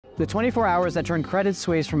The 24 hours that turned Credit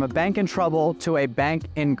Suisse from a bank in trouble to a bank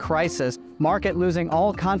in crisis. Market losing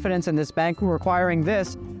all confidence in this bank, requiring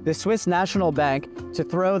the Swiss National Bank, to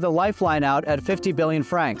throw the lifeline out at 50 billion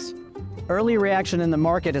francs. Early reaction in the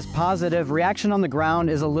market is positive. Reaction on the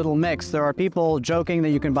ground is a little mixed. There are people joking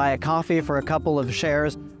that you can buy a coffee for a couple of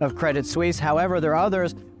shares of Credit Suisse. However, there are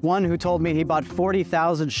others. One who told me he bought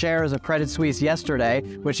 40,000 shares of Credit Suisse yesterday,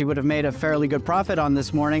 which he would have made a fairly good profit on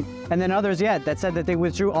this morning. And then others yet that said that they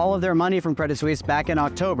withdrew all of their money from Credit Suisse back in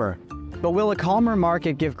October. But will a calmer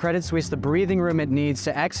market give Credit Suisse the breathing room it needs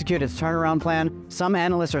to execute its turnaround plan? Some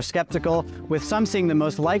analysts are skeptical, with some seeing the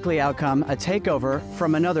most likely outcome, a takeover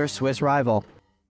from another Swiss rival.